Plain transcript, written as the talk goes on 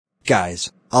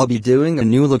Guys, I'll be doing a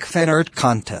new look fan art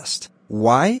contest.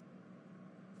 Why?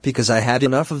 Because I had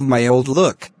enough of my old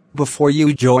look. Before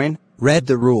you join, read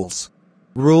the rules.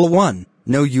 Rule 1,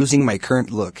 no using my current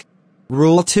look.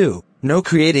 Rule 2, no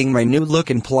creating my new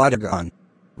look in Plotagon.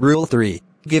 Rule 3,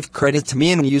 give credit to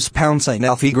me and use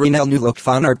 #AlfieGreenL new look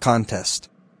fan art contest.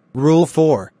 Rule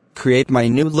 4, create my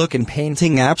new look in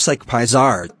painting apps like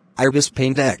PixArt, Iris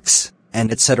Paint X,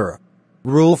 and etc.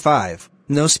 Rule 5,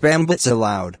 no spam bits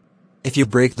allowed. If you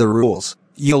break the rules,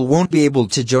 you won't be able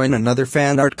to join another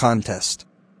fan art contest.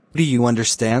 Do you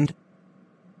understand?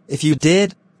 If you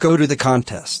did, go to the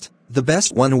contest. The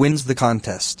best one wins the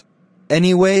contest.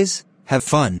 Anyways, have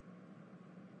fun.